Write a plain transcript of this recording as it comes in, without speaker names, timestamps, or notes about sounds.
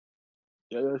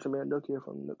Yeah, it's your man Duck here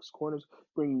from Nook's Corners,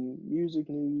 bringing you music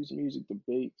news, music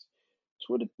debates,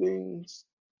 Twitter things,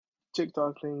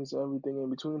 TikTok things, everything in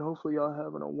between. Hopefully, y'all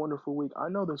having a wonderful week. I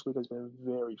know this week has been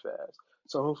very fast,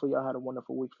 so hopefully, y'all had a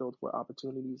wonderful week filled with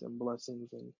opportunities and blessings.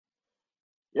 And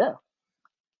yeah,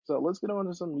 so let's get on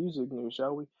to some music news,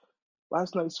 shall we?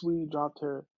 Last night, Sweetie dropped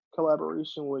her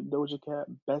collaboration with Doja Cat,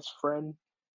 Best Friend.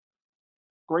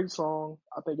 Great song.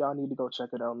 I think y'all need to go check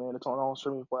it out, man. It's on all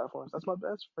streaming platforms. That's my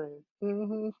best friend. You know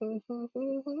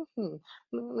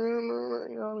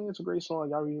what I mean? It's a great song.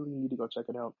 Y'all really need to go check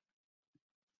it out.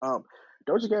 Um,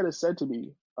 Doja Cat is said to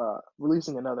be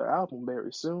releasing another album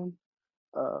very soon.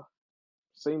 Uh,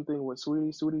 Same thing with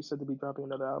Sweetie. Sweetie said to be dropping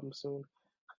another album soon.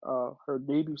 Her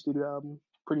debut studio album,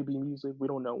 Pretty B Music. We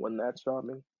don't know when that's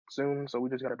dropping soon, so we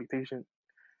just gotta be patient.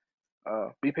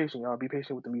 Be patient, y'all. Be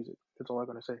patient with the music. That's all I'm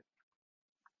gonna say.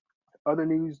 Other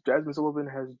news: Jasmine Sullivan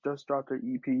has just dropped her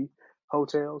EP,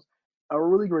 Hotels. A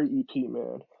really great EP,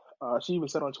 man. She even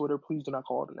said on Twitter, "Please do not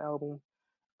call it an album.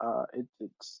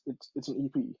 It's an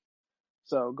EP."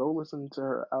 So go listen to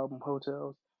her album,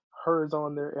 Hotels. Her is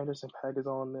on there. Anderson .Paak is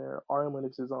on there. Ari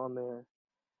Lennox is on there.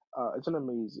 It's an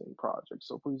amazing project.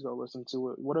 So please go listen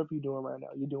to it. Whatever you're doing right now,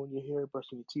 you're doing your hair,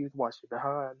 brushing your teeth, washing your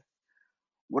behind.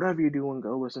 Whatever you're doing,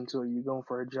 go listen to it. You're going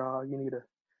for a jog. You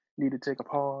need to take a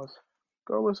pause.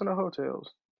 Go listen to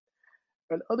Hotels.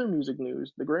 And other music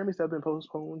news, the Grammys have been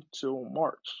postponed till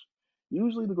March.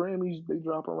 Usually the Grammys they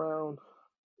drop around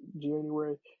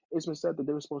January. It's been said that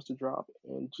they were supposed to drop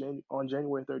on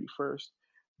January 31st,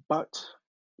 but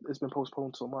it's been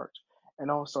postponed till March.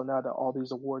 And also now that all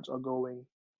these awards are going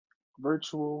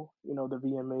virtual, the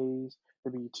VMAs,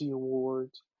 the BET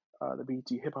Awards, the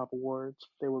BET Hip Hop Awards,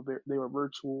 they were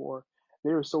virtual or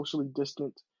they were socially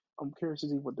distant. I'm curious to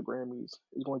see what the Grammys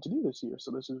is going to do this year.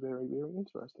 So this is very, very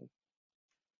interesting.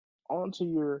 On to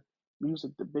your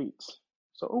music debates.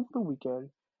 So over the weekend,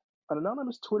 an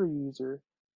anonymous Twitter user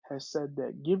has said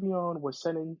that Giveon was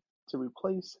sent in to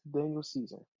replace Daniel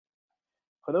Caesar.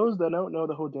 For those that don't know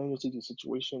the whole Daniel Caesar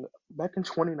situation, back in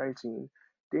 2019,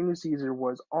 Daniel Caesar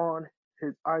was on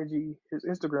his his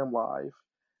Instagram live,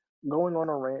 going on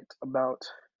a rant about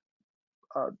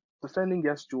uh, defending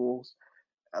Yes Jules.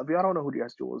 If y'all don't know who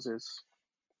Yes Jules is,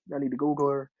 y'all need to Google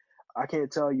her. I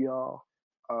can't tell y'all,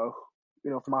 uh,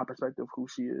 from my perspective, who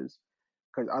she is,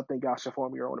 because I think y'all should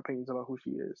form your own opinions about who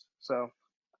she is. So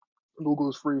Google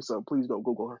is free, so please go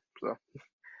Google her. So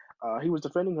he was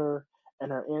defending her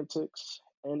and her antics,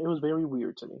 and it was very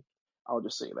weird to me. I'll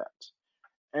just say that.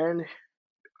 And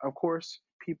of course,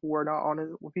 people were not on it.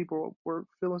 People were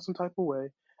feeling some type of way.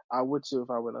 I would too if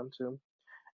I were them too.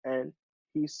 And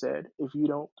he said, if you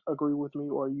don't agree with me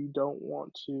or you don't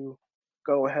want to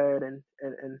go ahead and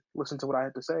listen to what I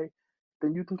had to say,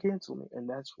 then you can cancel me. And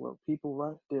that's what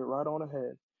people did right on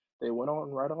ahead. They went on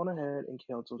right on ahead and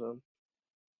canceled him.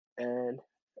 And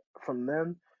from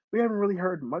them, we haven't really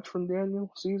heard much from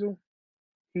Daniel Caesar.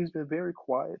 He's been very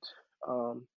quiet.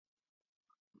 Um,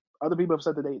 Other people have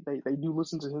said that they do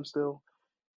listen to him still,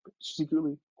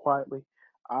 secretly, quietly.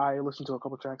 I listen to a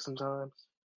couple tracks sometimes.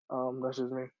 That's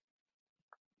just me.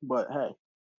 But hey,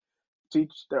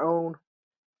 teach their own.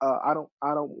 I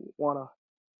don't want to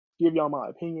give y'all my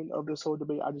opinion of this whole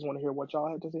debate. I just want to hear what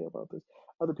y'all had to say about this.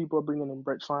 Other people are bringing in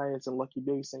Brett Fiance and Lucky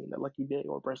Day, saying that Lucky Day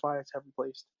or Brett Fiance have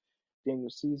replaced Daniel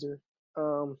Caesar.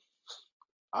 Um,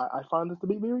 I find this to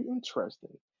be very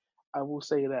interesting. I will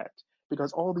say that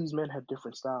because all these men have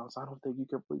different styles. I don't think you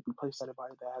can really replace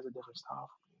anybody that has a different style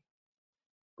from you.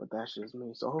 But that's just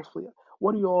me. So hopefully,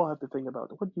 what do you all have to think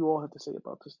about? What do you all have to say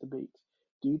about this debate?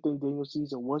 Do you think Daniel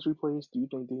Caesar was replaced? Do you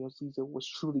think Daniel Caesar was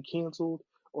truly canceled?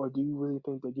 Or do you really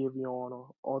think that Giveon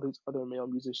or all these other male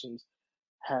musicians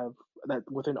have that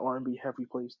within R&B have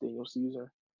replaced Daniel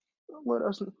Caesar? Let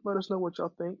us know what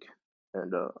y'all think.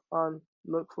 And I'm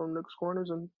Nook from Nook's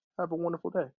Corners, and have a wonderful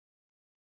day.